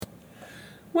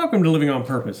Welcome to Living on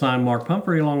Purpose. I'm Mark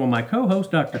Pumphrey, along with my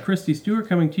co-host, Dr. Kristie Stewart,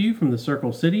 coming to you from the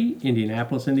Circle City,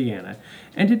 Indianapolis, Indiana.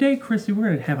 And today, Kristie, we're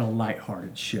going to have a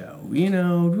lighthearted show. We're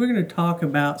going to talk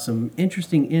about some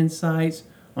interesting insights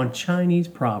on Chinese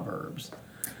Proverbs.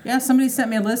 Yeah, somebody sent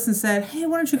me a list and said, hey,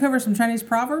 why don't you cover some Chinese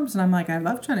Proverbs? And I'm like, I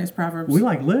love Chinese Proverbs. We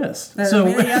like lists. Yeah,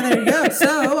 there you go.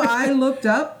 So I looked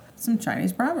up some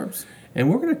Chinese Proverbs. And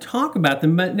we're going to talk about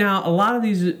them, but now a lot of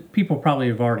these people probably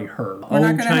have already heard. We're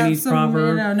not going to have some,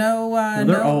 Proverbs.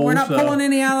 Old, we're not pulling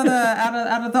any out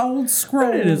of the old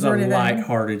scrolls. It is a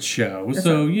lighthearted show,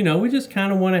 so we just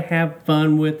kind of want to have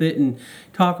fun with it and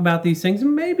talk about these things,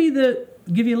 and maybe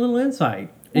give you a little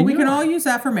insight. Well, we can all use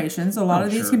affirmations. A lot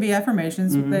of these can be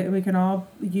affirmations that we can all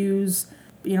use.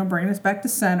 Bringing us back to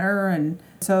center, and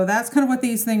so that's kind of what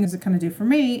these things kind of do for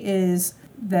me is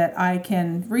that I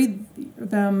can read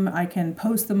them, I can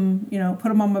post them, put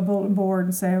them on my bulletin board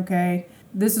and say, okay,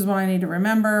 this is what I need to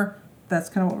remember. That's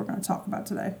kind of what we're going to talk about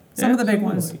today. Some of the big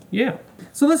ones. Yeah.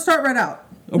 So let's start right out.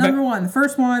 Okay. Number one, the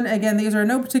first one, again, these are in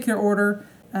no particular order.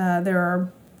 There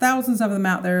are thousands of them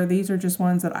out there. These are just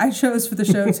ones that I chose for the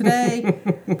show today.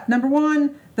 Number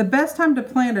one, the best time to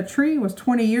plant a tree was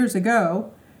 20 years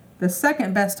ago. The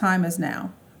second best time is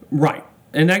now. Right.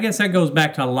 And I guess that goes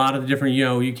back to a lot of the different,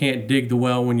 you can't dig the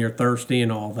well when you're thirsty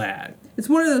and all that. It's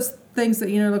one of those things that,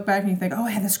 look back and you think, oh,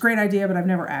 I had this great idea, but I've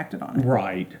never acted on it.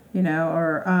 Right.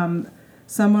 Or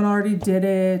someone already did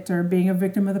it, or being a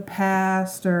victim of the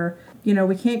past, or,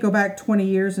 we can't go back 20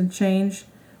 years and change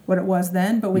what it was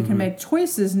then, but we can make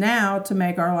choices now to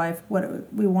make our life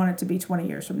what we want it to be 20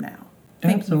 years from now.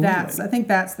 I think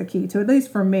that's the key to it, at least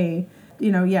for me.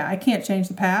 I can't change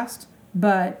the past,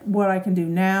 but what I can do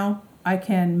now, I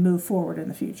can move forward in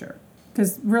the future.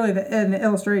 Because really, in the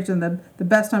illustration, the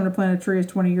best time to plant a tree is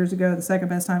 20 years ago. The second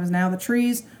best time is now. The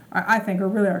trees, I think, are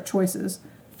really our choices.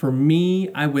 For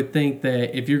me, I would think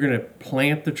that if you're going to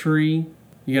plant the tree,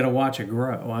 you got to watch it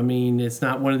grow. I mean, it's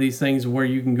not one of these things where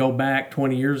you can go back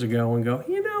 20 years ago and go,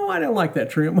 I don't like that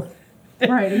tree.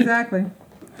 Right, exactly.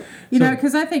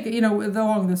 Because I think,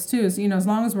 along this too is, as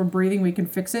long as we're breathing, we can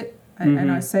fix it.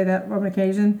 And I say that on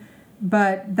occasion.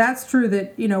 But that's true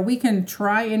that, we can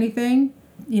try anything.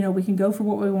 We can go for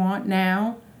what we want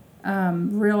now,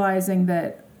 realizing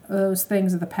that those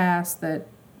things of the past that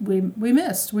we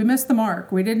missed. We missed the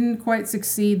mark. We didn't quite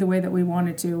succeed the way that we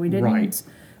wanted to. We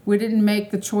didn't make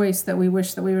the choice that we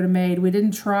wish that we would have made. We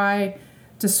didn't try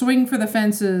to swing for the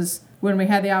fences when we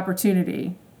had the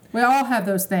opportunity. We all have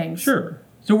those things. Sure.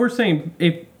 So we're saying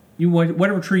if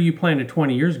whatever tree you planted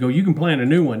 20 years ago, you can plant a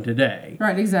new one today.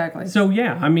 Right, exactly. So,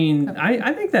 yeah, I mean,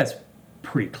 I think that's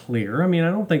pretty clear. I mean,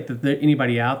 I don't think that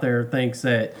anybody out there thinks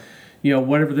that,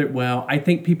 I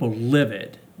think people live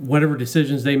it. Whatever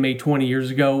decisions they made 20 years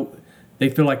ago, they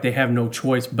feel like they have no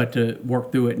choice but to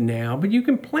work through it now. But you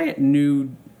can plant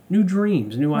new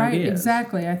dreams, new ideas. Right,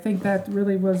 exactly. I think that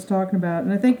really was talking about.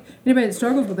 And I think anybody that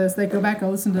struggles with this, they go back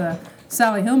and listen to the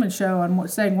Sally Hillman show on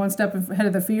staying one step ahead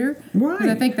of the fear. Right.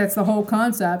 Because I think that's the whole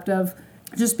concept of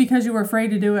just because you were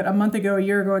afraid to do it a month ago, a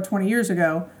year ago, or 20 years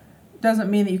ago,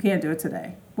 doesn't mean that you can't do it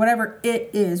today. Whatever it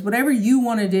is, whatever you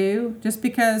want to do, just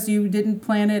because you didn't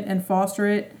plan it and foster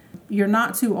it, you're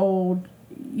not too old,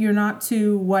 you're not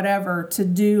too whatever to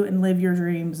do and live your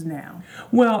dreams now.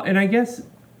 Well, and I guess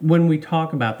when we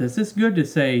talk about this, it's good to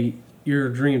say your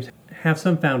dreams have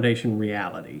some foundation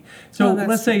reality. So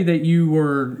let's say that you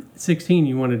were 16,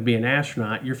 you wanted to be an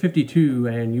astronaut. You're 52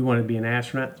 and you want to be an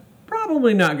astronaut.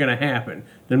 Probably not going to happen.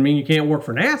 Doesn't mean you can't work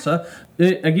for NASA.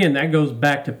 Again, that goes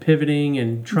back to pivoting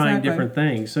and trying different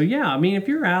things. So yeah, I mean, if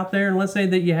you're out there and let's say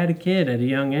that you had a kid at a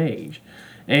young age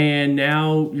and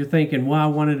now you're thinking, well, I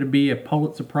wanted to be a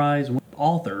Pulitzer Prize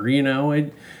author,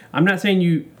 I'm not saying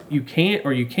you can't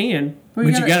or you can, but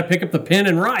you got to pick up the pen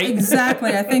and write.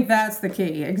 Exactly. I think that's the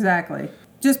key. Exactly.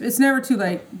 It's never too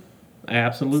late.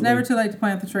 Absolutely. It's never too late to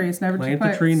plant the tree. It's never too late to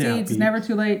plant seeds. It's never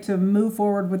too late to move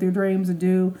forward with your dreams and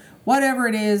do whatever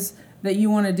it is that you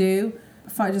want to do.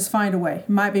 Just find a way. It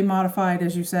might be modified,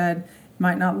 as you said. It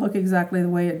might not look exactly the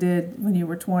way it did when you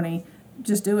were 20.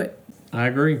 Just do it. I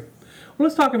agree. Well,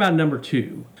 let's talk about number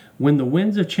 2. When the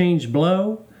winds of change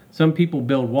blow, some people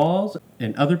build walls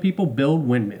and other people build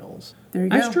windmills. There you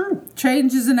go. That's true.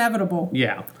 Change is inevitable.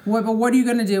 Yeah. But what are you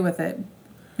going to do with it?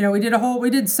 We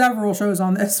did several shows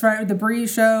on this, right? The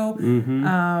Breeze show,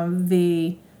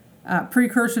 the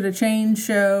Precursor to Change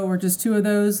show were just 2 of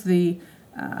those. The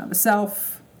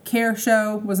Self-Care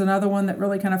show was another one that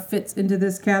really kind of fits into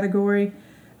this category.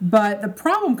 But the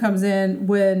problem comes in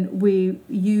when we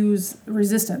use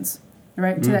resistance.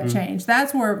 right, to that change.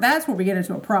 That's where we get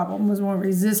into a problem, was when we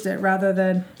resist it rather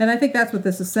than, and I think that's what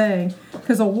this is saying,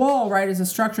 because a wall, right, is a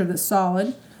structure that's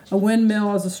solid. A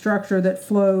windmill is a structure that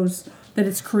flows, that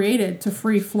it's created to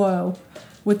free flow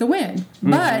with the wind.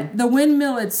 But the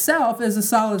windmill itself is a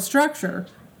solid structure.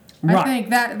 Right. I think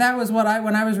that was what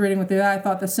when I was reading with it, I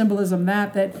thought the symbolism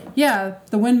that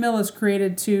the windmill is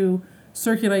created to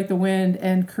circulate the wind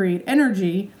and create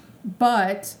energy,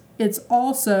 but it's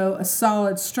also a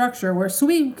solid structure so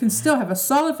we can still have a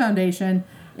solid foundation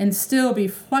and still be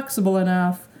flexible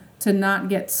enough to not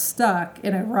get stuck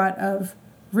in a rut of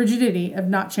rigidity of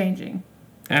not changing.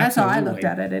 Absolutely. That's how I looked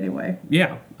at it anyway.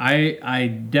 Yeah, I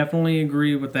definitely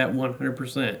agree with that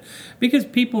 100%. Because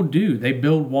people do. They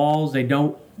build walls. They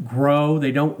don't grow.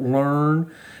 They don't learn.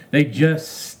 They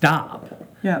just stop.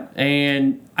 Yeah.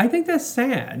 And I think that's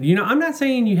sad. You know, I'm not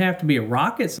saying you have to be a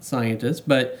rocket scientist,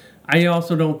 but I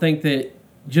also don't think that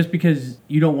just because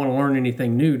you don't want to learn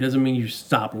anything new doesn't mean you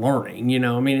stop learning. You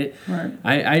know, I mean, right.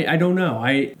 I don't know.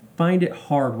 I find it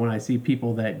hard when I see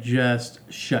people that just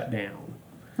shut down.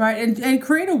 Right, and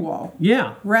create a wall.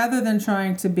 Yeah. Rather than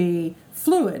trying to be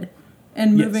fluid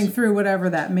and moving through whatever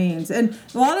that means. And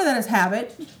a lot of that is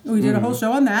habit. We did a whole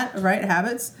show on that, right?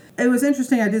 Habits. It was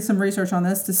interesting. I did some research on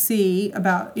this to see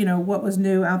about, what was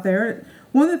new out there.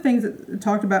 One of the things that it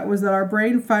talked about was that our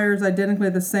brain fires identically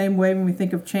the same way when we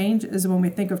think of change as when we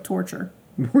think of torture.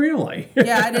 Really?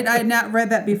 Yeah, I had not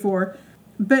read that before.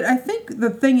 But I think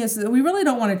the thing is that we really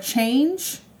don't want to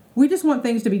change. We just want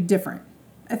things to be different.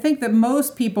 I think that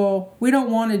most people, we don't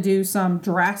want to do some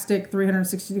drastic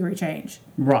 360-degree change.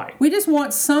 Right. We just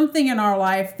want something in our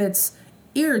life that's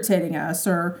irritating us,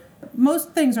 or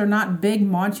most things are not big,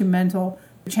 monumental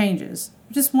changes.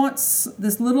 We just want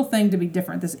this little thing to be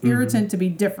different, this irritant to be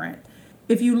different.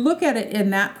 If you look at it in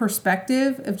that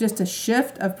perspective of just a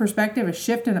shift of perspective, a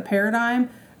shift in a paradigm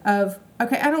of,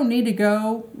 okay, I don't need to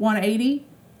go 180.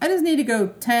 I just need to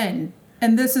go 10.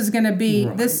 And this is going to be,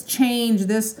 this change,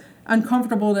 this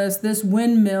uncomfortableness, this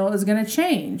windmill is going to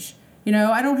change.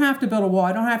 I don't have to build a wall.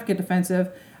 I don't have to get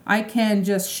defensive. I can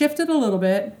just shift it a little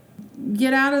bit,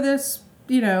 get out of this,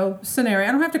 scenario.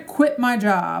 I don't have to quit my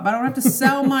job. I don't have to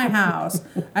sell my house.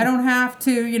 I don't have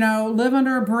to, live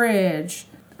under a bridge.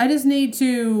 I just need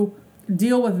to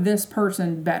deal with this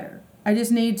person better. I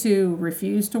just need to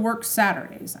refuse to work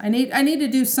Saturdays. I need to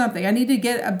do something. I need to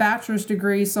get a bachelor's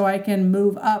degree so I can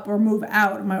move up or move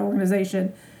out of my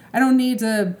organization. I don't need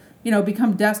to,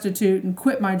 become destitute and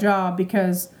quit my job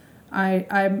because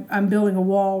I'm building a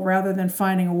wall rather than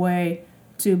finding a way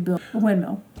to build a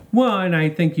windmill. Well, and I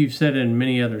think you've said in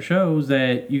many other shows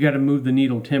that you got to move the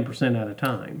needle 10% at a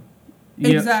time.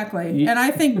 Exactly. And I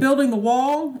think building the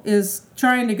wall is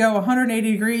trying to go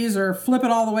 180 degrees or flip it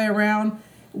all the way around,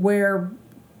 where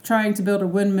trying to build a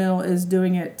windmill is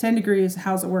doing it 10 degrees.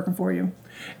 How's it working for you?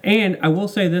 And I will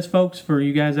say this, folks, for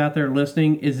you guys out there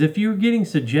listening, is if you're getting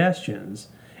suggestions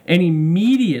and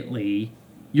immediately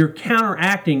you're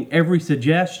counteracting every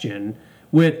suggestion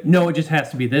with, no, it just has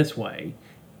to be this way,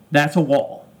 that's a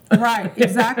wall. Right,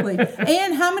 exactly.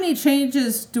 And how many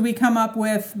changes do we come up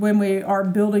with when we are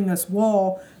building this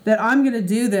wall, that I'm going to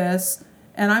do this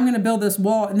and I'm going to build this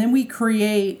wall, and then we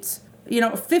create,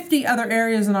 50 other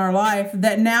areas in our life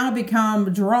that now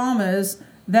become dramas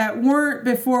that weren't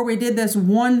before we did this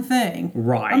one thing.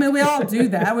 Right. I mean, we all do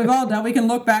that. We've all done. We can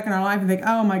look back in our life and think,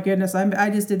 oh my goodness, I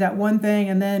just did that one thing,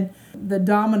 and then the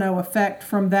domino effect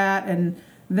from that, and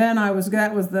then that was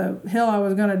the hill I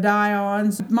was going to die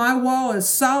on. So my wall is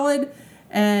solid,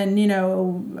 and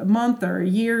a month or a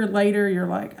year later, you're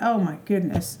like, oh my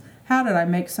goodness, how did I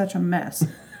make such a mess?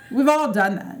 We've all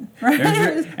done that, right?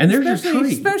 There's your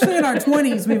tree. Especially in our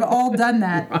 20s, we've all done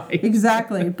that. Right.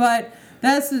 Exactly. But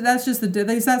that's just at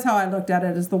least that's how I looked at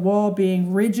it, as the wall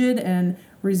being rigid and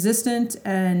resistant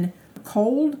and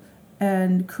cold,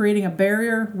 and creating a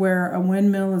barrier where a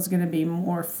windmill is going to be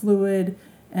more fluid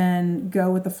and go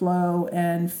with the flow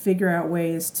and figure out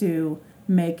ways to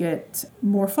make it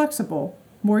more flexible,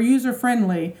 more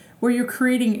user-friendly, where you're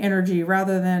creating energy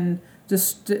rather than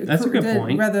just that's a good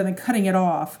point. Rather than cutting it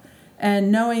off.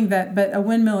 And knowing that, but a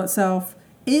windmill itself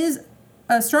is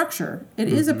a structure. It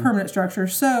is a permanent structure.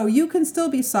 So you can still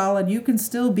be solid. You can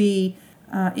still be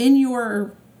in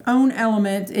your own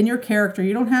element, in your character.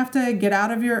 You don't have to get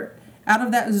out of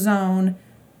that zone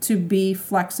to be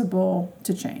flexible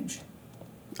to change.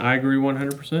 I agree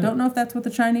 100%. Don't know if that's what the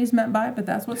Chinese meant by it, but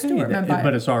that's what Stuart meant by it.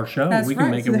 But it's our show. That's we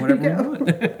can make it whatever we want.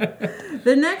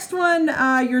 The next one,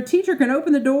 your teacher can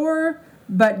open the door,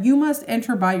 but you must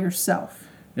enter by yourself.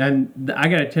 And I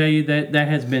got to tell you that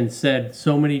has been said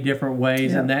so many different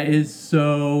ways, and that is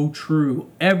so true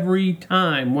every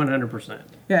time, 100%.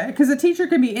 Yeah, because a teacher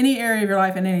can be any area of your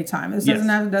life at any time. This doesn't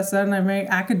have to be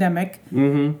academic.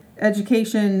 Mm-hmm.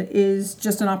 Education is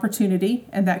just an opportunity,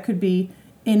 and that could be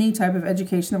any type of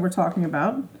education that we're talking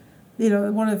about.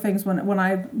 One of the things when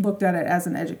I looked at it as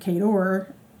an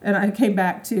educator, and I came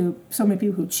back to so many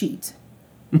people who cheat,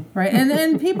 right?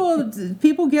 And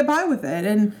people get by with it,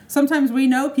 and sometimes we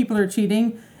know people are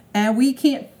cheating, and we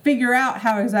can't figure out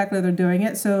how exactly they're doing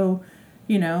it. So,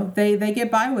 they get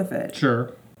by with it.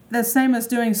 Sure. The same as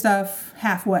doing stuff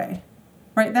halfway,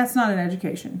 right? That's not an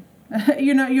education.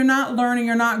 You're not learning,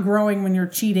 you're not growing when you're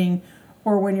cheating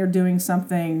or when you're doing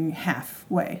something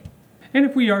halfway. And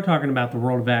if we are talking about the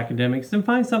world of academics, then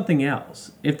find something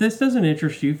else. If this doesn't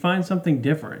interest you, find something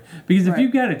different. Because if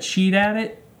you've got to cheat at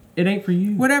it, it ain't for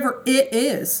you. Whatever it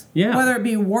is, whether it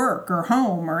be work or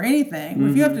home or anything,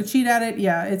 if you have to cheat at it,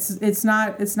 it's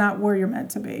not where you're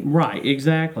meant to be. Right,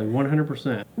 exactly,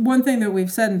 100%. One thing that we've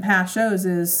said in past shows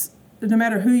is no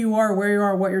matter who you are, where you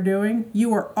are, what you're doing,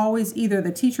 you are always either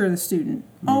the teacher or the student.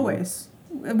 Always.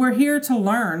 We're here to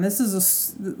learn.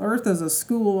 Earth is a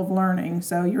school of learning.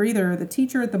 So you're either the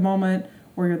teacher at the moment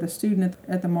or you're the student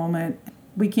at the moment.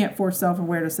 We can't force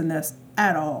self-awareness in this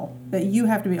at all. That you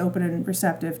have to be open and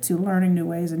receptive to learning new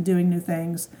ways and doing new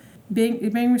things.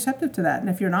 Being receptive to that. And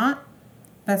if you're not,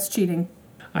 that's cheating.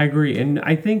 I agree. And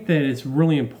I think that it's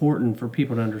really important for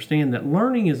people to understand that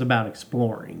learning is about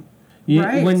exploring.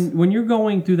 Right. When you're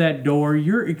going through that door,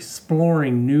 you're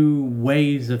exploring new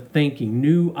ways of thinking,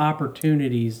 new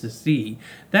opportunities to see.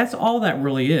 That's all that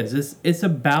really is. It's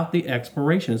about the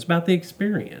exploration. It's about the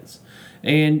experience.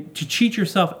 And to cheat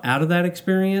yourself out of that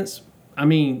experience, I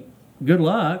mean, good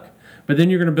luck. But then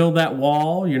you're going to build that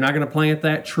wall. You're not going to plant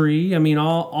that tree. I mean,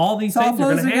 all these things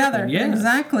are going to happen. Yes.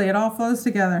 Exactly. It all flows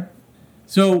together.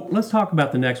 So let's talk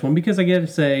about the next one, because I got to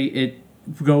say it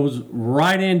goes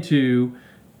right into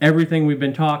everything we've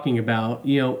been talking about.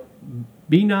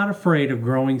 Be not afraid of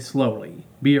growing slowly.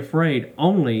 Be afraid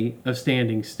only of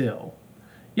standing still.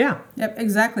 Yeah. Yep,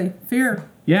 exactly. Fear.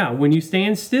 Yeah, when you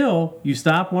stand still, you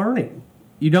stop learning.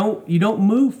 You don't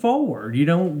move forward. You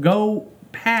don't go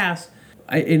past.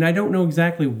 And I don't know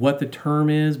exactly what the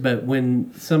term is, but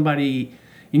when somebody,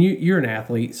 and you're an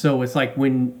athlete, so it's like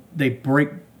when they break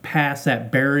past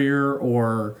that barrier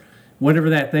or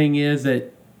whatever that thing is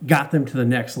that got them to the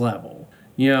next level.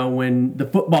 When the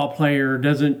football player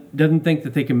doesn't think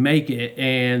that they can make it,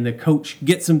 and the coach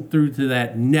gets them through to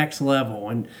that next level.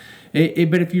 And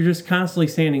but if you're just constantly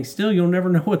standing still, you'll never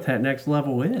know what that next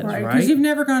level is, right? Because you've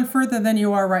never gone further than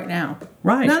you are right now.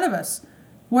 Right. None of us.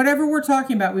 Whatever we're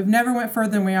talking about, we've never went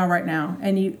further than we are right now.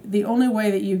 And the only way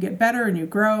that you get better and you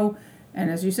grow, and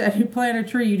as you said, you plant a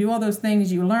tree, you do all those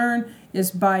things, you learn,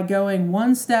 is by going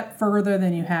one step further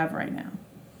than you have right now.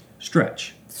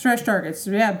 Stretch targets.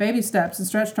 Yeah, baby steps and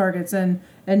stretch targets, and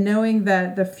knowing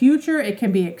that the future, it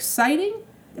can be exciting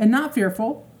and not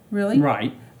fearful, really.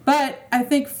 Right. But I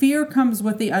think fear comes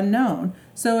with the unknown.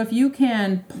 So if you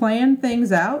can plan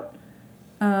things out,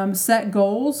 set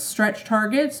goals, stretch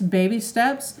targets, baby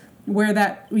steps, where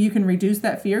that you can reduce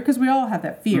that fear, because we all have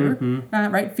that fear,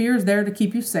 right? Fear is there to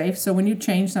keep you safe. So when you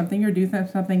change something or do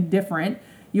something different,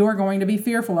 you're going to be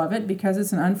fearful of it because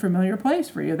it's an unfamiliar place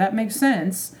for you. That makes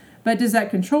sense. But does that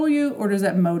control you or does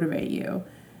that motivate you?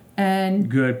 And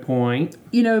good point.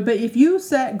 But if you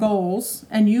set goals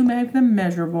and you make them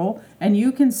measurable and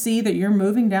you can see that you're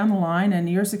moving down the line and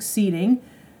you're succeeding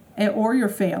or you're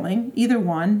failing, either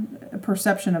one, a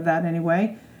perception of that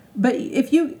anyway. But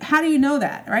how do you know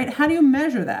that, right? How do you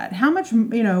measure that? How much,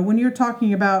 when you're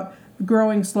talking about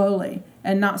growing slowly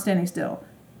and not standing still,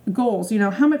 goals,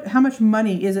 how much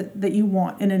money is it that you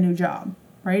want in a new job?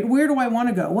 Right? Where do I want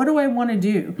to go? What do I want to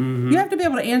do? You have to be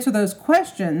able to answer those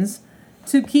questions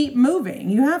to keep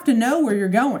moving. You have to know where you're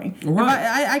going.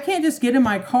 Right. I can't just get in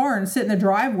my car and sit in the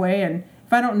driveway, and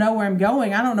if I don't know where I'm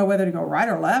going, I don't know whether to go right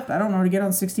or left. I don't know to get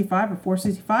on 65 or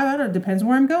 465. I don't know. It depends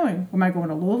where I'm going. Am I going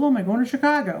to Louisville? Am I going to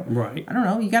Chicago? Right. I don't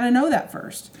know. You got to know that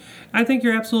first. I think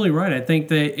you're absolutely right. I think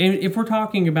that if we're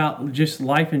talking about just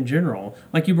life in general,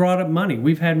 like you brought up money,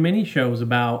 we've had many shows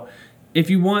about if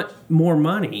you want more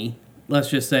money, let's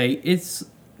just say it's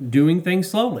doing things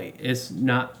slowly. It's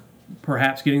not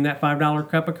perhaps getting that $5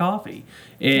 cup of coffee.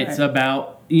 It's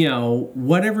about,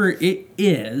 whatever it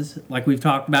is, like we've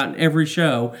talked about in every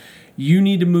show, you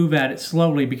need to move at it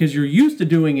slowly because you're used to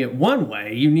doing it one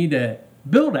way. You need to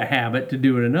build a habit to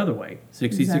do it another way.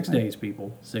 66 days,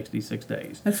 people. 66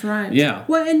 days. That's right. Yeah.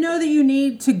 Well, and know that you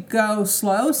need to go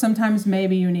slow. Sometimes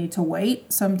maybe you need to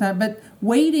wait. But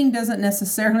waiting doesn't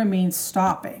necessarily mean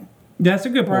stopping. That's a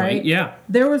good point, right? Yeah.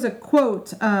 There was a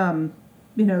quote,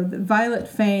 Violet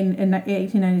Fane in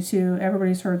 1892,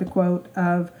 everybody's heard the quote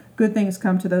of "good things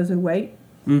come to those who wait."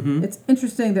 Mm-hmm. It's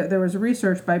interesting that there was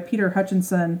research by Peter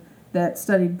Hutchinson that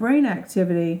studied brain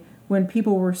activity when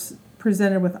people were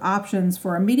presented with options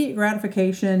for immediate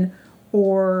gratification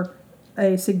or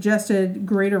a suggested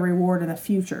greater reward in the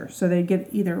future. So they get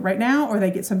either right now or they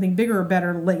get something bigger or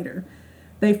better later.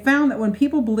 They found that when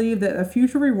people believed that a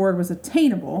future reward was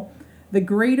attainable, the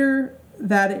greater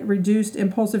that it reduced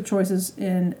impulsive choices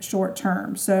in short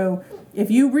term. So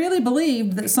if you really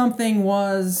believed that something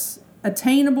was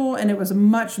attainable and it was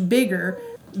much bigger,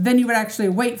 then you would actually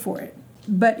wait for it.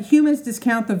 But humans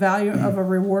discount the value of a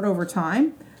reward over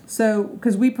time. So,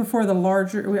 because we prefer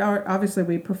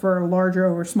we prefer larger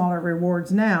over smaller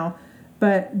rewards now,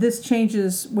 but this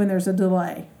changes when there's a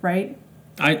delay, right?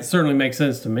 It certainly makes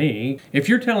sense to me. If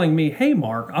you're telling me, hey,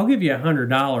 Mark, I'll give you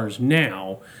 $100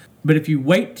 now, but if you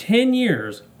wait 10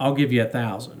 years, I'll give you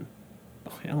 $1,000.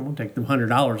 Hell, I'm going to take the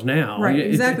 $100 now. Right,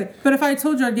 exactly. But if I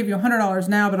told you I'd give you $100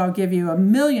 now, but I'll give you $1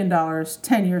 million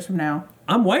 10 years from now.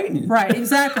 I'm waiting. Right,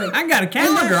 exactly. I got a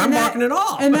calendar. I'm marking it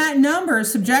off. And that number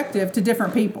is subjective to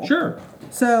different people. Sure.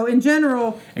 So in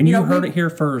general... And you heard it here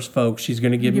first, folks. She's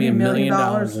going to give me $1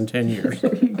 million in 10 years.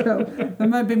 There you go. That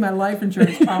might be my life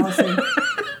insurance policy.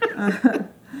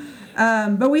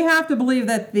 But we have to believe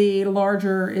that the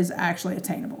larger is actually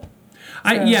attainable.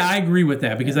 I agree with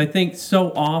that, because I think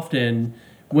so often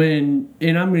and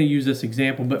I'm going to use this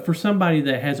example, but for somebody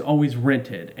that has always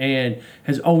rented and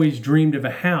has always dreamed of a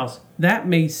house, that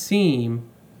may seem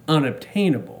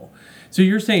unobtainable. So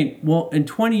you're saying, well, in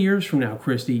 20 years from now,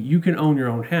 Kristie, you can own your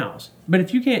own house. But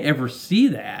if you can't ever see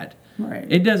that, right,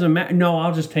 it doesn't matter. No,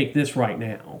 I'll just take this right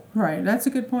now. Right. That's a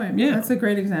good point. Yeah. That's a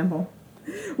great example.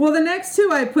 Well, the next two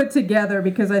I put together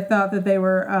because I thought that they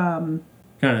were...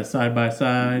 kind of side by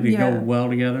side and go well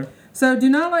together. So do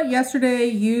not let yesterday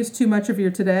use too much of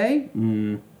your today.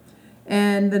 Mm.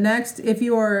 And the next, if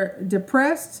you are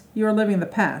depressed, you are living in the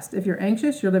past. If you're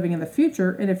anxious, you're living in the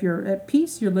future. And if you're at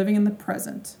peace, you're living in the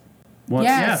present. Well,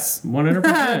 yes. 100%.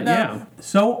 No. Yeah.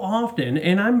 So often,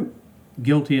 and I'm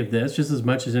guilty of this just as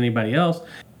much as anybody else,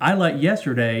 I let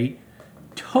yesterday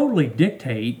totally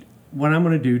dictate what I'm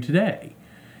going to do today.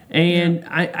 And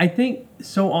I think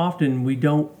so often we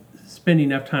don't spend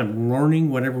enough time learning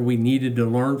whatever we needed to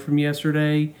learn from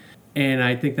yesterday. And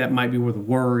I think that might be where the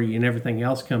worry and everything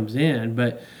else comes in.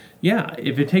 But yeah,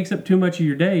 if it takes up too much of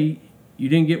your day, you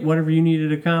didn't get whatever you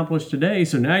needed accomplished today,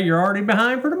 so now you're already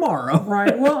behind for tomorrow.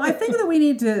 Right. Well, I think that we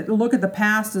need to look at the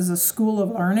past as a school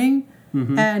of learning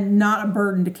and not a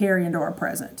burden to carry into our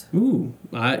present. Ooh,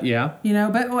 yeah.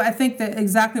 But I think that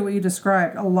exactly what you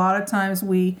described. A lot of times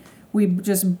we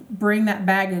just bring that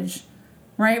baggage.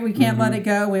 Right? We can't let it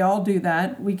go. We all do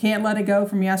that. We can't let it go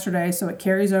from yesterday, so it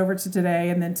carries over to today,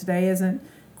 and then today isn't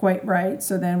quite right,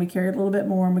 so then we carry it a little bit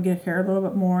more, and we get carried a little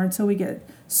bit more until we get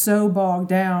so bogged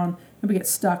down and we get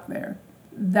stuck there.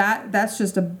 That's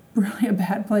just really a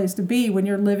bad place to be when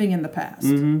you're living in the past.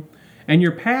 Mm-hmm. And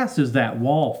your past is that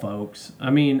wall, folks.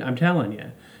 I mean, I'm telling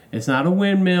you, it's not a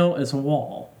windmill, it's a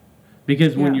wall.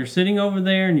 Because when you're sitting over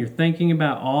there and you're thinking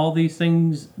about all these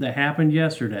things that happened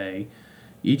yesterday,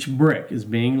 each brick is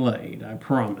being laid, I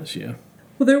promise you.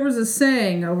 Well, there was a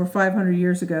saying over 500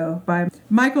 years ago by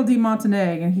Michael de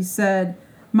Montaigne, and he said,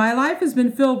 "My life has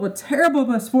been filled with terrible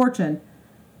misfortune,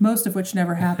 most of which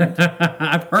never happened."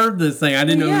 I've heard this thing. I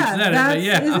didn't know who said it, but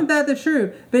yeah. Isn't that the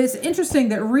truth? But it's interesting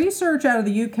that research out of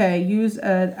the UK used,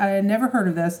 I had never heard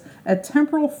of this, a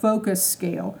temporal focus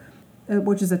scale,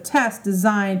 which is a test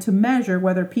designed to measure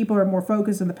whether people are more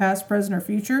focused in the past, present, or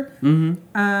future.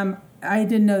 Mm-hmm. I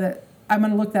didn't know that. I'm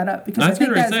going to look that up because I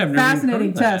think that's a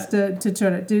fascinating test to try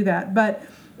to do that. But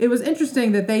it was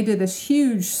interesting that they did this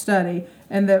huge study,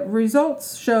 and the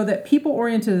results show that people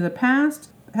oriented in the past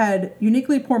had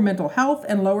uniquely poor mental health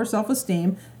and lower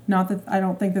self-esteem. Not that I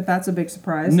don't think that that's a big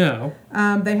surprise. No.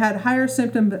 They had higher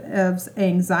symptoms of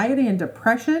anxiety and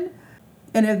depression,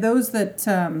 and of those that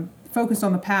focused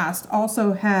on the past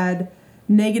also had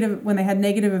when they had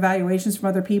negative evaluations from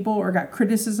other people or got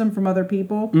criticism from other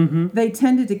people, they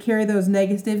tended to carry those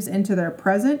negatives into their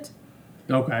present.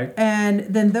 Okay. And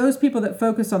then those people that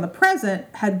focused on the present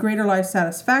had greater life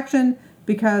satisfaction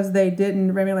because they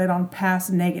didn't ruminate on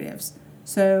past negatives.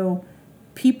 So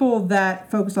people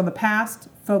that focused on the past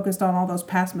focused on all those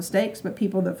past mistakes, but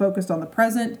people that focused on the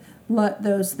present let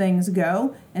those things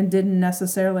go and didn't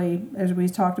necessarily, as we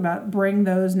talked about, bring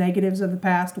those negatives of the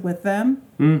past with them.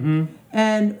 Mm-hmm.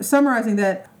 And summarizing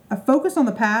that, a focus on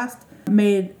the past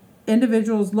made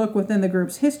individuals look within the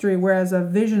group's history, whereas a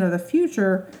vision of the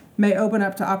future may open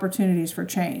up to opportunities for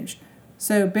change.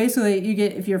 So basically,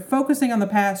 if you're focusing on the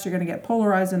past, you're going to get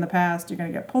polarized in the past. You're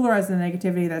going to get polarized in the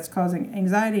negativity that's causing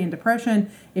anxiety and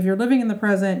depression. If you're living in the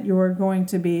present, you're going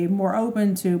to be more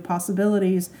open to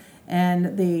possibilities,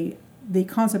 and the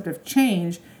concept of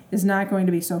change is not going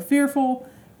to be so fearful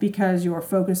because you're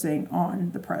focusing on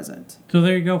the present. So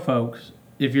there you go, folks.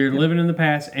 If you're living in the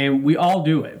past, and we all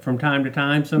do it from time to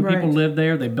time. Some people live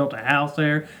there. They built a house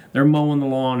there. They're mowing the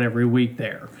lawn every week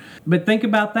there. But think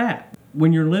about that.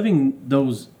 When you're living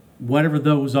those, whatever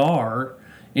those are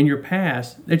in your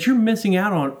past, that you're missing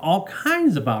out on all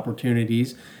kinds of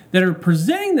opportunities that are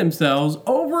presenting themselves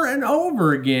over and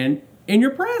over again in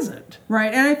your present.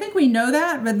 Right, and I think we know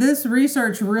that, but this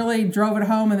research really drove it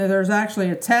home, and that there's actually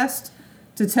a test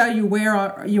to tell you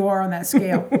where you are on that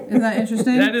scale. Isn't that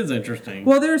interesting? That is interesting.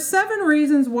 Well, there's 7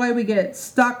 reasons why we get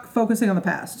stuck focusing on the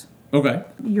past. Okay.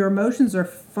 Your emotions are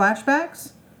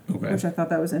flashbacks. Okay. Which I thought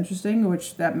that was interesting,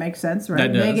 which that makes sense, right?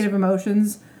 That does. Negative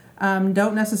emotions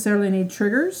don't necessarily need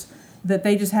triggers, that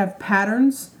they just have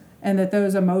patterns, and that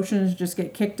those emotions just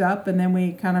get kicked up, and then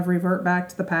we kind of revert back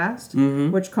to the past,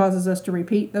 which causes us to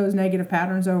repeat those negative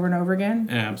patterns over and over again.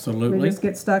 Absolutely. We just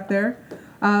get stuck there.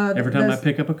 Every time I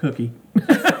pick up a cookie.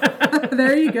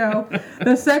 There you go.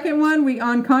 The second one, we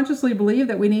unconsciously believe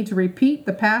that we need to repeat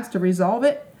the past to resolve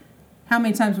it. How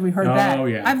many times have we heard that? Oh,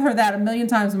 yeah. I've heard that a million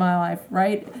times in my life,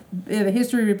 right? The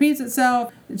history repeats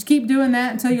itself. Just keep doing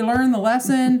that until you learn the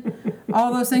lesson.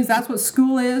 All those things. That's what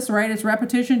school is, right? It's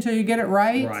repetition until you get it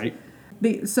right.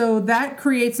 Right. So that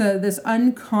creates this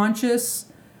unconscious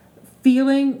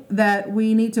feeling that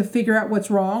we need to figure out what's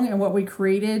wrong, and what we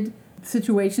created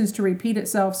situations to repeat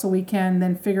itself so we can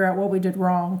then figure out what we did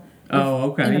wrong in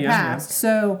the past. Yeah.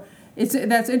 So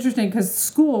that's interesting, because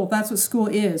that's what school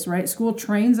is, right? School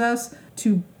trains us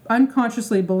to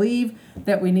unconsciously believe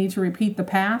that we need to repeat the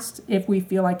past if we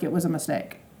feel like it was a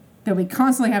mistake. That we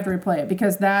constantly have to replay it,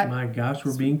 because that... My gosh,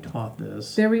 we're being taught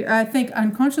this. I think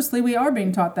unconsciously we are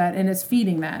being taught that, and it's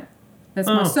feeding that. That's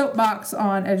my soapbox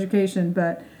on education.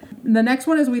 But the next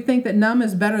one is we think that numb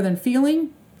is better than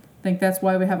feeling. I think that's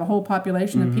why we have a whole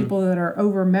population of people that are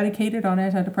over-medicated on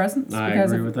antidepressants. I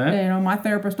agree with that. My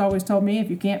therapist always told me, if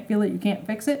you can't feel it, you can't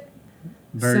fix it.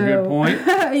 Very good point.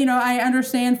 I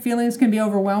understand feelings can be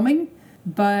overwhelming,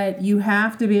 but you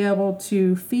have to be able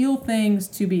to feel things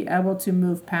to be able to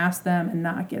move past them and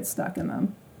not get stuck in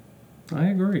them. I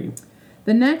agree.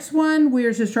 The next one, we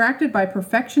are distracted by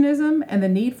perfectionism and the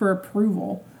need for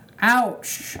approval.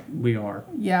 Ouch. We are.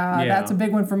 Yeah, that's a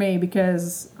big one for me,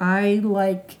 because I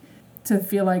like to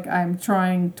feel like I'm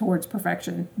trying towards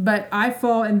perfection. But I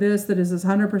fall in this, that is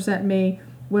 100% me.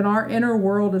 When our inner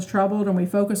world is troubled and we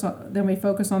focus on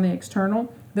the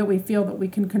external, that we feel that we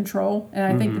can control. And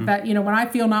I think that when I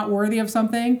feel not worthy of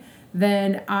something,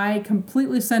 then I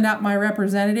completely send out my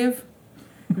representative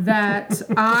that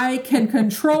I can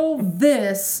control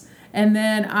this, and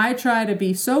then I try to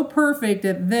be so perfect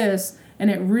at this,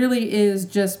 and it really is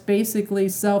just basically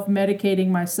self-medicating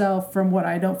myself from what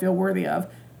I don't feel worthy of.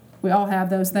 We all have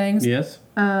those things. Yes.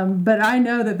 But I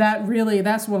know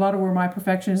that's a lot of where my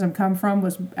perfectionism come from,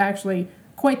 was actually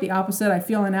quite the opposite. I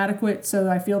feel inadequate, so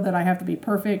I feel that I have to be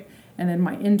perfect, and then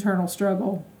my internal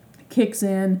struggle kicks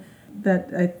in.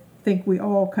 That I think we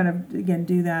all kind of, again,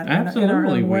 do that in our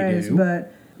own ways.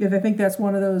 But I think that's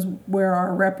one of those where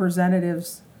our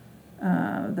representatives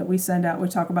that we send out, we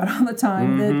talk about all the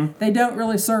time, that they don't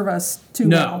really serve us too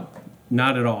well. No,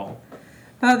 not at all.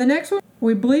 The next one,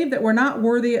 we believe that we're not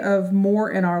worthy of more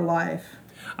in our life.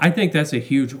 I think that's a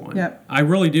huge one. Yep. I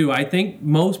really do. I think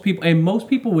most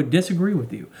people would disagree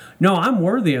with you. No, I'm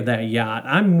worthy of that yacht.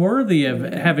 I'm worthy of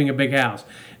having a big house.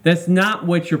 That's not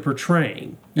what you're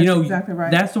portraying. That's exactly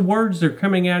right. That's the words that are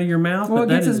coming out of your mouth. Well,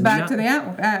 but it gets us back to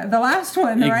the last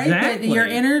one, right? Exactly. Your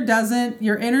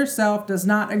inner self does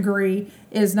not agree,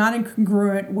 is not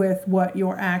incongruent with what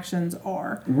your actions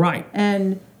are. Right.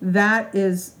 And that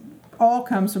all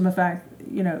comes from the fact,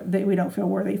 that we don't feel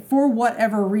worthy for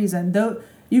whatever reason. Though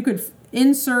you could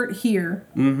insert here,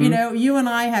 you and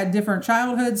I had different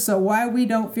childhoods, so why we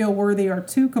don't feel worthy are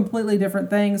two completely different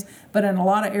things. But in a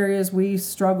lot of areas, we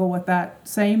struggle with that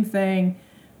same thing,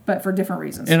 but for different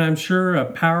reasons. And I'm sure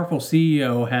a powerful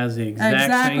CEO has the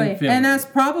exact same feeling. And that's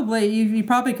probably, you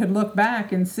probably could look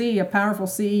back and see a powerful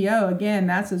CEO, again,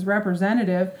 that's his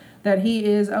representative, that he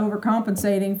is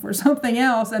overcompensating for something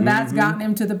else, and that's gotten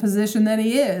him to the position that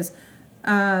he is.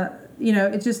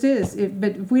 It just is.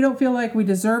 But if we don't feel like we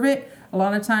deserve it, a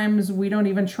lot of times we don't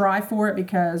even try for it,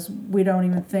 because we don't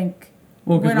even think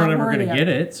because we're never going to get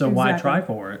it, so why try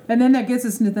for it? And then that gets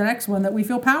us into the next one, that we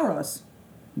feel powerless.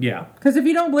 Yeah. Because if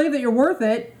you don't believe that you're worth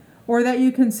it, or that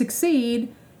you can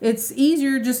succeed, it's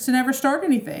easier just to never start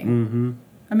anything. Mm-hmm.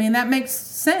 I mean, that makes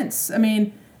sense. I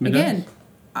mean, again,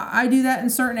 I do that in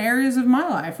certain areas of my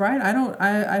life, right?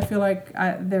 I feel like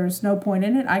there's no point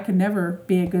in it. I could never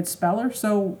be a good speller,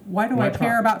 so why do I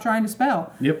care about trying to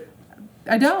spell? Yep.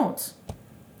 I don't.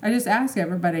 I just ask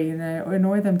everybody and I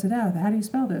annoy them to death. How do you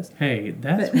spell this? Hey,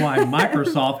 that's why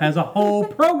Microsoft has a whole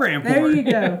program for it. There you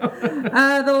go.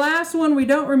 The last one, we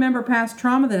don't remember past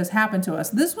trauma that has happened to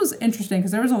us. This was interesting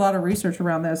because there was a lot of research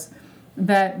around this,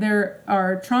 that there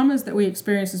are traumas that we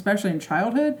experience, especially in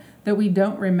childhood, that we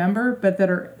don't remember, but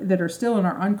that are still in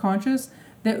our unconscious,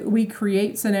 that we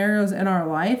create scenarios in our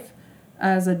life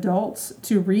as adults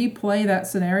to replay that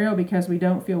scenario because we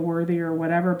don't feel worthy or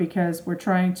whatever, because we're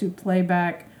trying to play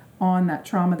back on that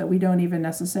trauma that we don't even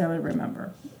necessarily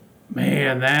remember.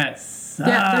 Man, that sucks.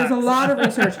 Yeah, there's a lot of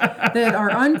research that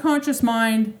our unconscious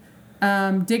mind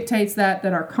dictates that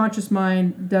our conscious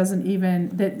mind doesn't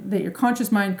even, that your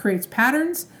conscious mind creates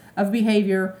patterns of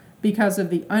behavior because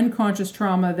of the unconscious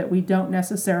trauma that we don't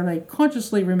necessarily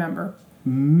consciously remember.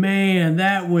 Man,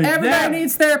 everybody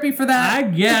needs therapy for that. I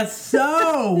guess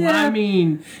so. Yeah. I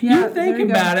mean, you think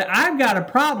about it. I've got a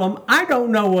problem. I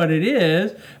don't know what it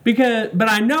is but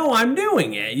I know I'm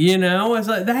doing it. It's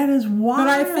like, that is wild. But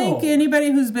I think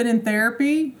anybody who's been in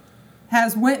therapy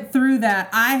has went through that.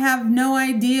 I have no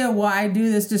idea why I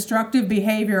do this destructive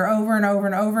behavior over and over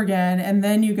and over again. And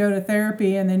then you go to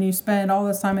therapy and then you spend all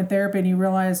this time in therapy and you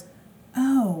realize,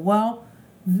 oh, well,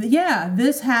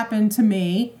 this happened to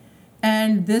me.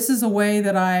 And this is a way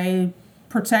that I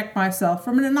protect myself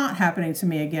from it not happening to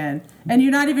me again. And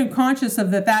you're not even conscious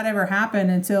of that ever happened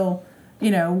until,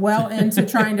 well into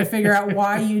trying to figure out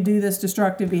why you do this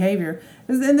destructive behavior.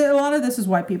 And a lot of this is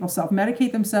why people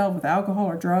self-medicate themselves with alcohol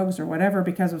or drugs or whatever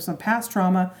because of some past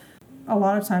trauma. A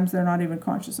lot of times they're not even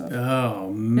conscious of.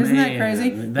 Oh, man. Isn't that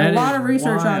crazy? A lot of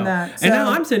research on that. So, and now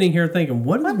I'm sitting here thinking,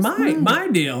 what is my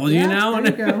deal? There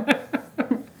you go.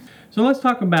 So let's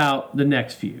talk about the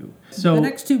next few. So the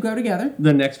next two go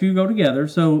together.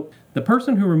 So the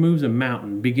person who removes a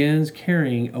mountain begins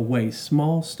carrying away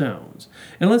small stones.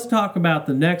 And let's talk about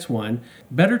the next one.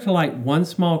 Better to light one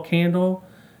small candle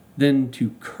than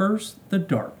to curse the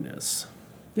darkness.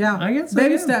 Yeah. I guess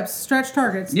baby steps, stretch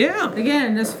targets. Yeah.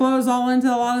 Again, this flows all into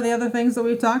a lot of the other things that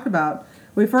we've talked about.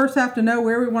 We first have to know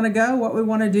where we want to go, what we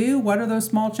want to do, what are those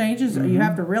small changes. Mm-hmm. You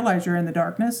have to realize you're in the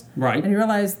darkness. Right. And you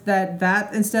realize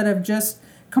that instead of just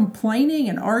complaining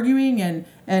and arguing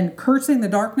and cursing the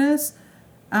darkness,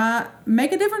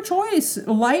 make a different choice.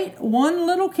 Light one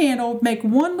little candle, make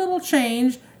one little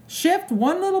change, shift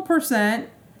 1%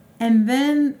 and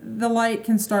then the light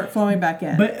can start flowing back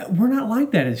in. But we're not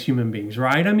like that as human beings,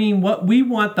 right? I mean, what we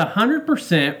want the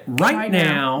 100% right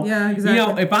now. Yeah,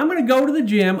 exactly. If I'm going to go to the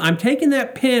gym, I'm taking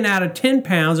that pin out of 10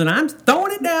 pounds and I'm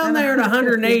throwing it down there to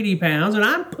 180 pounds and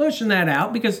I'm pushing that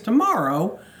out because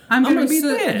tomorrow I'm going to be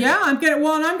thin. Yeah, I'm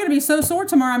going to be so sore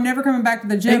tomorrow. I'm never coming back to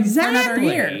the gym for another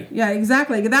year. Yeah,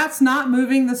 exactly. That's not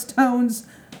moving the stones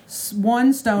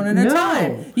one stone at a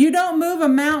time. You don't move a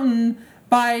mountain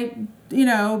by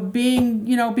being,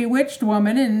 bewitched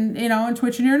woman and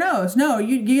twitching your nose. No,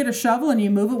 you get a shovel and you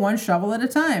move it one shovel at a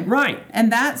time. Right.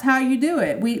 And that's how you do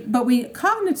it. We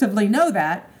cognitively know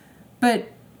that, but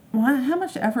how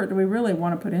much effort do we really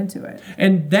want to put into it?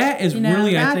 And that is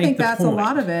really, I think that's point. A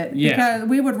lot of it. Yeah. Because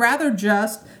we would rather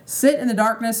just sit in the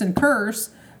darkness and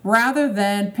curse rather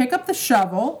than pick up the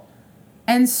shovel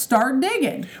and start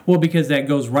digging. Well, because that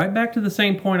goes right back to the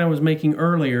same point I was making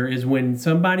earlier, is when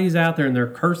somebody's out there and they're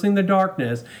cursing the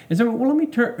darkness, and so, well, let me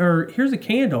turn, or here's a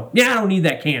candle. Yeah, I don't need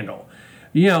that candle.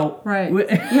 Right.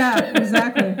 Yeah,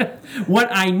 exactly. What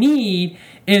I need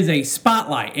is a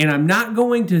spotlight, and I'm not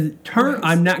going to turn, right.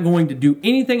 I'm not going to do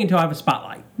anything until I have a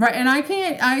spotlight. Right, and I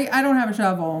can't, I don't have a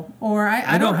shovel, or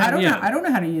I don't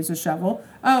know how to use a shovel.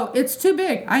 Oh, it's too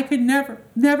big. I could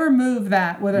never move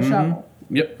that with a shovel.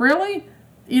 Yep. Really?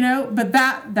 But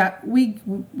that we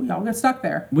all get stuck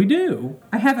there. We do.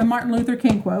 I have a Martin Luther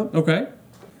King quote. Okay.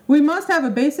 We must have a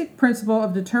basic principle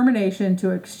of determination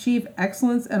to achieve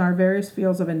excellence in our various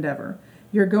fields of endeavor.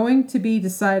 You're going to be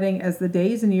deciding as the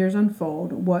days and years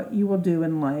unfold what you will do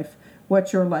in life,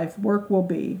 what your life work will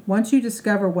be. Once you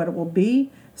discover what it will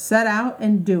be, set out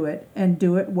and do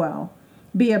it well.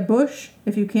 Be a bush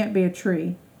if you can't be a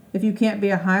tree. If you can't be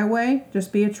a highway,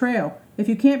 just be a trail. If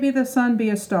you can't be the sun, be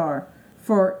a star.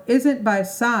 For isn't by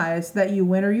size that you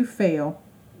win or you fail,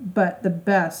 but the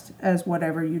best as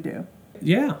whatever you do.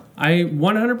 Yeah, I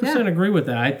 100% agree with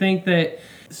that. I think that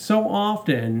so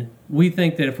often we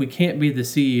think that if we can't be the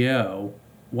CEO,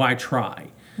 why try?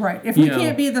 Right. If we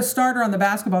can't be the starter on the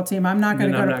basketball team, I'm not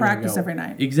going to go to practice every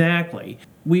night. Exactly.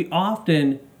 We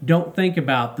often don't think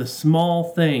about the small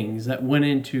things that went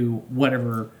into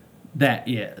whatever that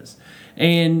is.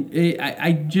 And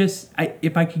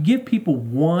if I could give people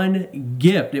one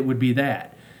gift, it would be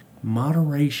that.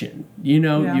 Moderation.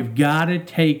 You've got to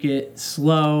take it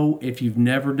slow if you've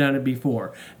never done it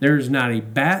before. There's not a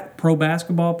pro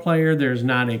basketball player, there's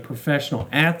not a professional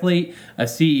athlete, a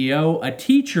CEO, a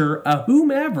teacher, a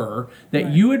whomever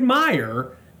that you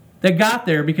admire that got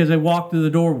there because they walked through the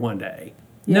door one day.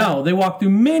 Yeah. No, they walked through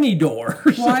many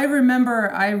doors. Well, I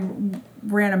remember I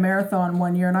ran a marathon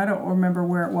one year, and I don't remember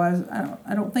where it was.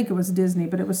 I don't think it was Disney,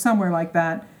 but it was somewhere like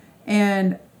that.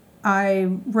 And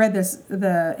I read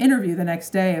the interview the next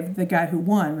day of the guy who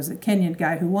won. It was a Kenyan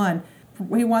guy who won.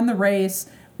 He won the race,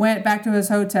 went back to his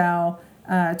hotel,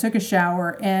 took a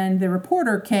shower, and the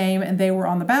reporter came, and they were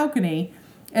on the balcony,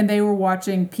 and they were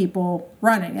watching people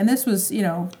running. And this was,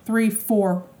 3,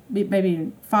 4,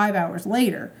 maybe 5 hours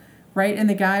later, right? And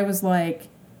the guy was like,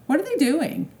 "What are they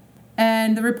doing?"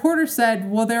 And the reporter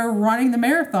said, "Well, they're running the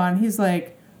marathon." He's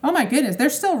like, "Oh my goodness, they're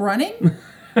still running?"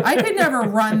 I could never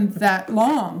run that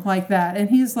long like that. And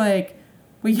he's like,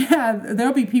 "Well, yeah,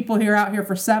 there'll be people out here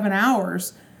for 7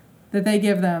 hours that they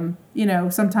give them,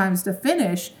 sometimes to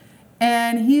finish."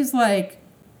 And he's like,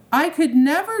 "I could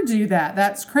never do that.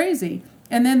 That's crazy."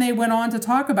 And then they went on to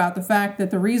talk about the fact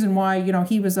that the reason why,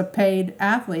 he was a paid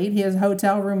athlete, his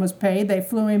hotel room was paid. They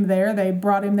flew him there. They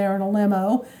brought him there in a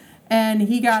limo. And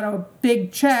he got a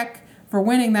big check for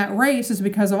winning that race is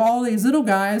because of all these little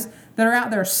guys that are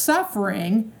out there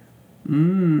suffering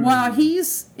while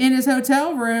he's in his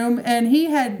hotel room, and he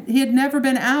had never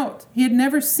been out. He had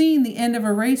never seen the end of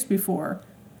a race before.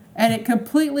 And it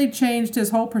completely changed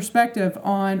his whole perspective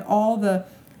on all the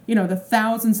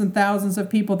thousands and thousands of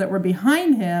people that were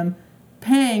behind him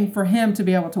paying for him to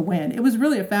be able to win. It was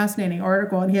really a fascinating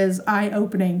article and his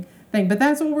eye-opening thing. But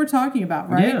that's what we're talking about,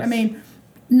 right? Yes. I mean,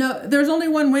 no, there's only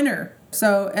one winner.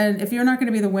 So, and if you're not going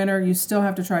to be the winner, you still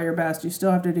have to try your best. You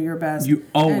still have to do your best. You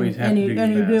always have to do your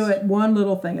best. And you do it one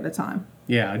little thing at a time.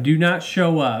 Yeah, do not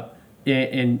show up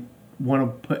and want to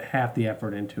put half the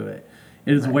effort into it.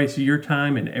 It is a waste of your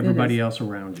time and everybody else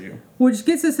around you. Which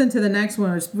gets us into the next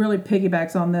one, which really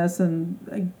piggybacks on this and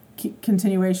a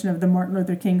continuation of the Martin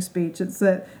Luther King speech. It's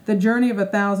that the journey of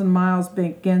 1,000 miles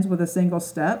begins with a single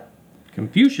step.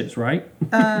 Confucius, right?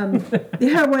 What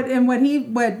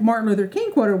Martin Luther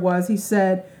King quoted was, he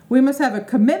said, "We must have a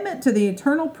commitment to the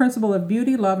eternal principle of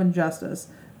beauty, love, and justice.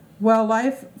 Well,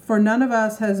 life for none of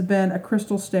us has been a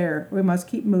crystal stair. We must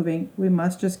keep moving. We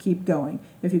must just keep going.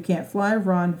 If you can't fly,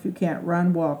 run. If you can't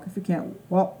run, walk. If you can't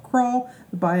walk, crawl.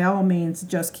 By all means,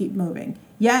 just keep moving."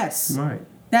 Yes. Right.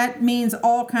 That means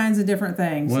all kinds of different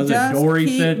things. Was it Dory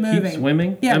said moving. keep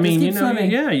swimming? Yeah, keep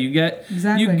swimming. Yeah, you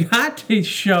got to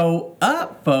show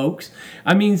up, folks.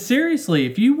 I mean, seriously,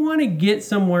 if you want to get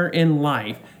somewhere in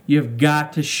life, you've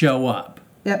got to show up.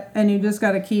 Yep, and you just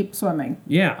got to keep swimming.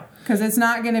 Yeah. Because it's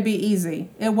not going to be easy.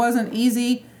 It wasn't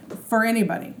easy for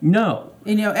anybody. No.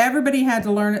 Everybody had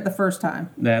to learn it the first time.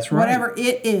 That's right. Whatever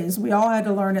it is, we all had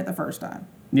to learn it the first time.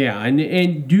 Yeah,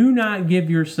 and do not give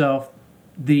yourself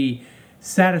the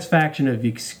satisfaction of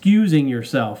excusing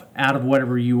yourself out of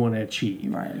whatever you want to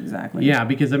achieve. Right, exactly. Yeah,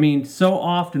 because, so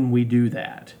often we do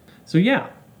that. So, yeah,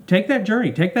 take that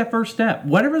journey. Take that first step.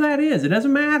 Whatever that is, it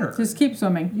doesn't matter. Just keep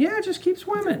swimming. Yeah, just keep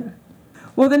swimming.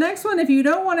 Well, the next one, if you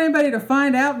don't want anybody to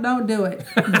find out, don't do it.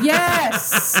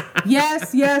 Yes.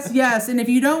 Yes. And if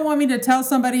you don't want me to tell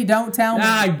somebody, don't tell me.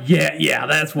 Yeah,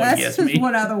 that's what gets me. That's just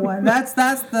one other one. That's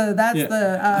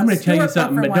the I'm going to tell you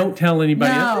something, but don't tell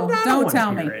anybody else. No, don't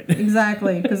tell me.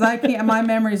 Exactly, because I can't. My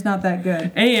memory's not that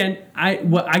good. And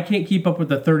I can't keep up with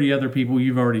the 30 other people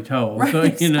you've already told. Right, so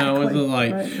exactly. It's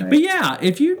like. Right. But yeah,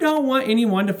 if you don't want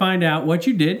anyone to find out what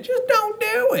you did, just don't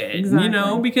do it.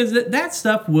 Exactly. Because that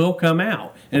stuff will come out.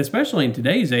 And especially in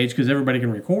today's age, because everybody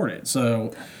can record it.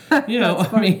 So,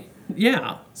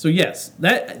 yeah. So yes,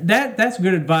 that's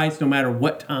good advice no matter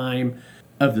what time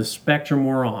of the spectrum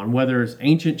we're on, whether it's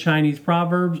ancient Chinese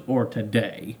proverbs or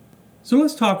today. So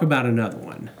let's talk about another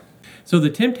one. So the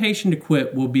temptation to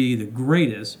quit will be the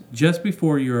greatest just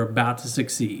before you're about to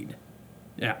succeed.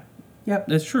 Yeah. Yep.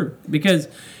 That's true. Because,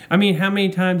 how many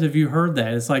times have you heard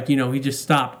that? It's like, he just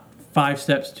stopped 5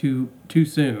 steps too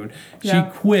soon.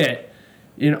 Yeah. She quit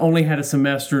and only had a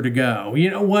semester to go.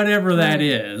 Whatever that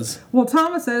is. Well,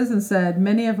 Thomas Edison said,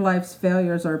 many of life's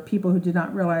failures are people who did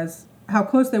not realize how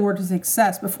close they were to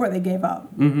success before they gave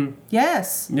up. Mm-hmm.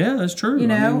 Yes. Yeah, that's true.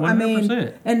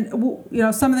 100%.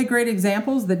 And some of the great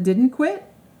examples that didn't quit,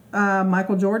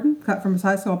 Michael Jordan, cut from his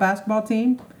high school basketball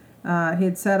team, He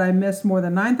had said, I missed more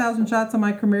than 9,000 shots in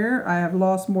my career. I have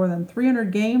lost more than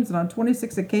 300 games, and on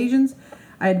 26 occasions,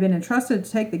 I had been entrusted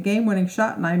to take the game-winning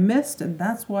shot, and I missed, and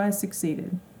that's why I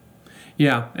succeeded.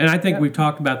 Yeah, and I think we've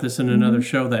talked about this in another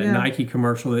show, that Nike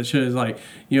commercial that shows, like,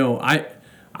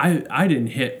 I didn't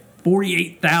hit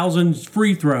 48,000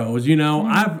 free throws.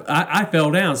 I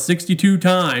fell down 62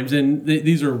 times, and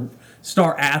these are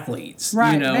star athletes.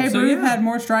 Right. Babe Ruth had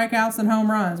more strikeouts than home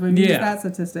runs. We've used that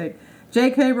statistic.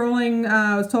 J.K. Rowling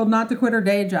was told not to quit her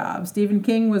day job. Stephen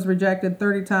King was rejected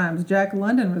 30 times. Jack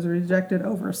London was rejected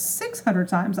over 600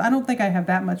 times. I don't think I have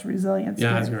that much resilience.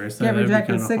 Yeah, I was going to say get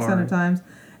rejected 600 times.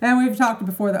 And we've talked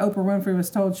before that Oprah Winfrey was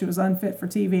told she was unfit for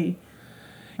TV.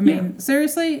 I mean,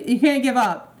 seriously, you can't give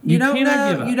up. You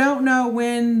don't know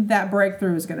when that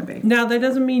breakthrough is going to be. Now, that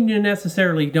doesn't mean you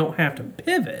necessarily don't have to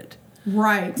pivot.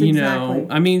 Right, exactly.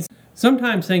 I mean,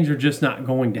 sometimes things are just not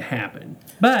going to happen.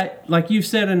 But, like you've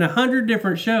said in 100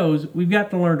 different shows, we've got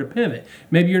to learn to pivot.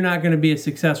 Maybe you're not going to be a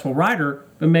successful writer,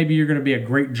 but maybe you're going to be a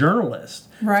great journalist.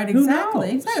 Right,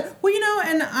 exactly. Well,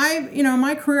 and in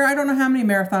my career, I don't know how many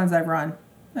marathons I've run.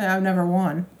 I've never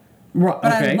won. Right.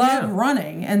 But I love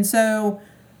running. And so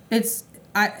it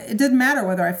didn't matter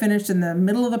whether I finished in the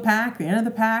middle of the pack, the end of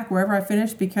the pack, wherever I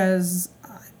finished, because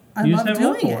I love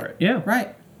doing it. Yeah.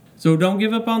 Right. So don't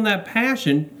give up on that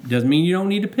passion. Doesn't mean you don't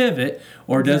need to pivot,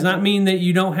 or does not mean that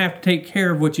you don't have to take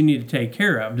care of what you need to take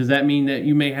care of. Does that mean that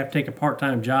you may have to take a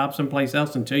part-time job someplace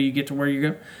else until you get to where you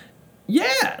go?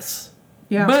 Yes.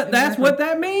 Yeah. But that's what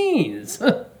that means.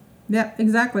 Yeah,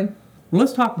 exactly.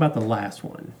 Let's talk about the last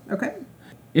one. Okay.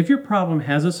 If your problem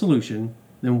has a solution,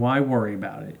 then why worry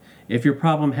about it? If your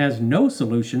problem has no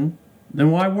solution, then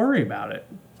why worry about it?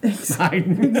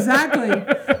 Exactly.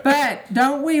 But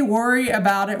don't we worry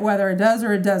about it whether it does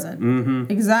or it doesn't?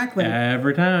 Mm-hmm. Exactly.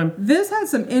 Every time. This had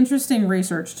some interesting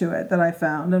research to it that I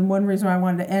found, and one reason I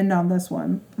wanted to end on this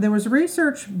one. There was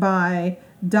research by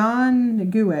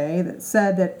Don Guay that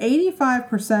said that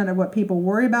 85% of what people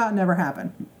worry about never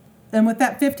happen. And with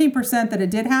that 15% that it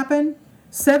did happen,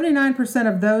 79%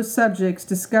 of those subjects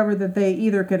discovered that they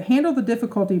either could handle the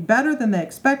difficulty better than they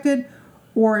expected,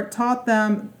 or it taught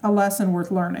them a lesson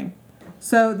worth learning.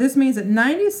 So this means that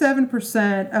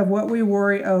 97% of what we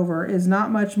worry over is not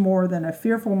much more than a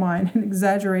fearful mind and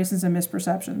exaggerations and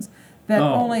misperceptions. That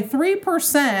only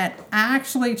 3%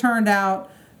 actually turned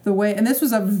out the way, and this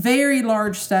was a very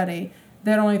large study,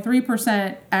 that only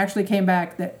 3% actually came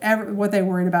back that what they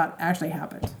worried about actually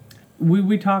happened.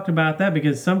 We talked about that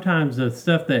because sometimes the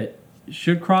stuff that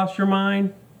should cross your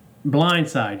mind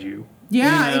blindside you.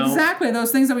 Yeah, exactly.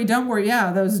 Those things that we don't worry.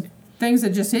 Yeah, those things that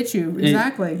just hit you.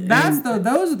 Exactly. Those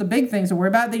are the big things to worry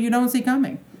about that you don't see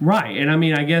coming. Right. And I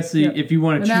mean, I guess if you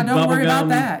want to chew bubble gum. Now don't worry about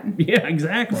that. Yeah,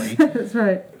 exactly. That's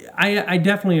right. I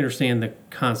definitely understand the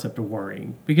concept of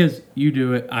worrying because you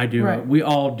do it, I do it, we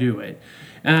all do it.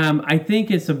 I think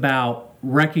it's about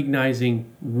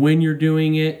recognizing when you're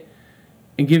doing it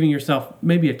and giving yourself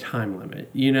maybe a time limit.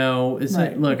 It's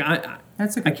like, look,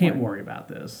 I can't worry about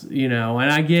this, and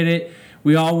I get it.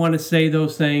 We all want to say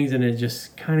those things, and it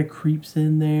just kind of creeps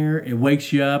in there. It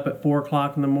wakes you up at 4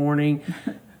 o'clock in the morning.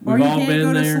 Or you can't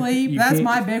go to sleep. That's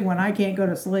my big one. I can't go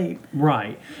to sleep.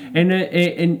 Right.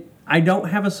 And I don't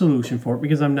have a solution for it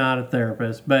because I'm not a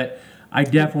therapist, but I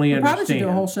definitely understand. We probably should do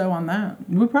a whole show on that.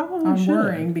 We probably should. On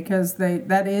worrying, because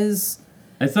that is...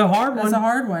 It's a hard one. It's a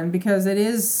hard one because it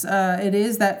is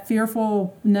that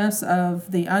fearfulness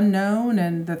of the unknown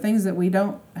and the things that we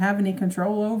don't have any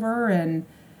control over, and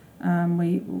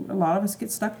a lot of us get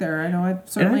stuck there. I know I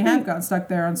certainly have gotten stuck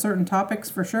there on certain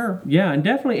topics for sure. Yeah, and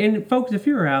definitely. And folks, if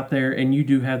you're out there and you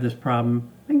do have this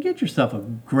problem, then get yourself a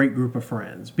great group of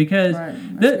friends because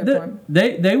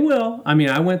they will. I mean,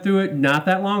 I went through it not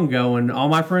that long ago, and all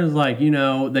my friends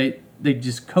they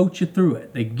just coach you through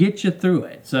it. They get you through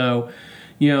it. So.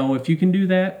 If you can do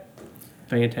that,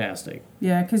 fantastic.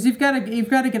 Yeah, because you've got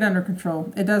to get under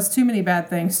control. It does too many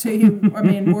bad things to you. I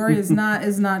mean, worry is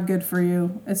not good for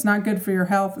you. It's not good for your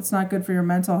health. It's not good for your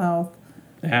mental health.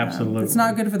 Absolutely. It's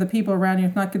not good for the people around you.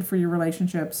 It's not good for your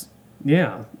relationships.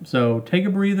 Yeah. So take a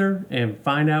breather and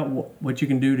find out what you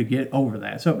can do to get over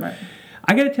that. So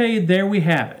I got to tell you, there we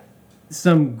have it.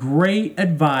 Some great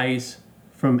advice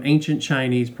from ancient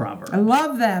Chinese proverbs. I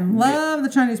love them. Love the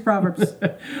Chinese proverbs.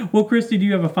 Well, Kristie, do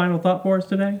you have a final thought for us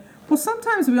today? Well,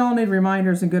 sometimes we all need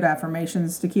reminders and good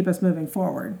affirmations to keep us moving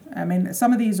forward. I mean,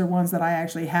 some of these are ones that I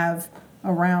actually have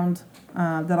around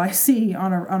that I see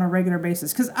on a regular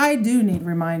basis, because I do need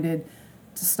reminded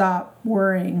to stop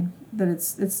worrying that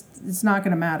it's not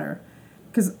going to matter.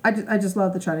 Because I just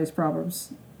love the Chinese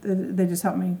proverbs. They just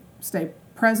help me stay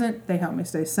present. They help me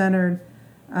stay centered.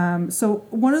 So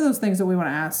one of those things that we want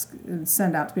to ask and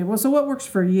send out to people, so what works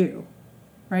for you,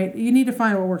 right? You need to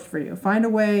find what works for you. Find a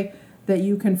way that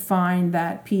you can find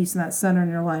that peace and that center in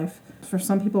your life. For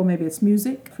some people, maybe it's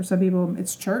music. For some people,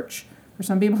 it's church. For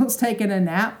some people, it's taking a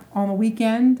nap on the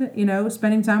weekend,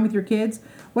 spending time with your kids.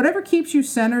 Whatever keeps you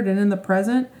centered and in the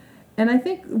present. And I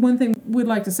think one thing we'd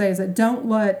like to say is that don't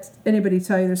let anybody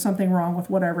tell you there's something wrong with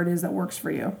whatever it is that works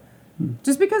for you.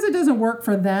 Just because it doesn't work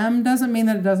for them doesn't mean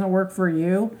that it doesn't work for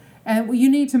you. And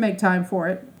you need to make time for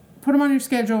it. Put them on your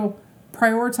schedule.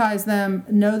 Prioritize them.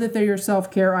 Know that they're your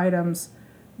self-care items.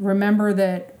 Remember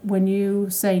that when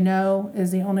you say no is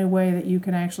the only way that you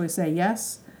can actually say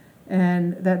yes.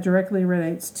 And that directly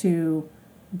relates to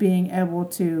being able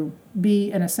to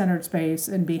be in a centered space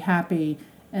and be happy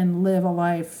and live a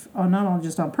life not only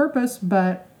just on purpose,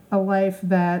 but a life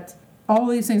that all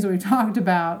these things that we talked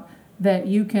about, that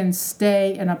you can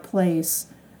stay in a place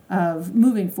of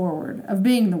moving forward, of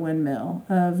being the windmill,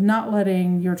 of not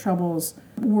letting your troubles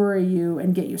worry you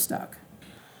and get you stuck.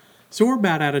 So we're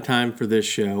about out of time for this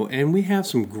show, and we have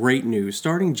some great news.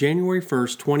 Starting January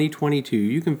 1st, 2022,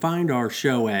 you can find our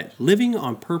show at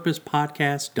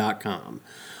livingonpurposepodcast.com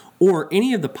or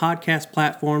any of the podcast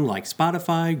platforms like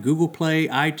Spotify, Google Play,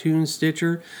 iTunes,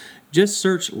 Stitcher. Just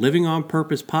search Living on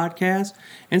Purpose Podcast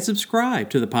and subscribe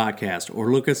to the podcast, or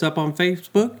look us up on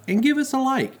Facebook and give us a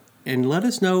like and let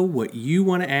us know what you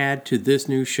want to add to this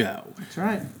new show. That's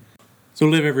right. So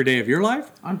live every day of your life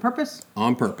on purpose.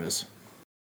 On purpose.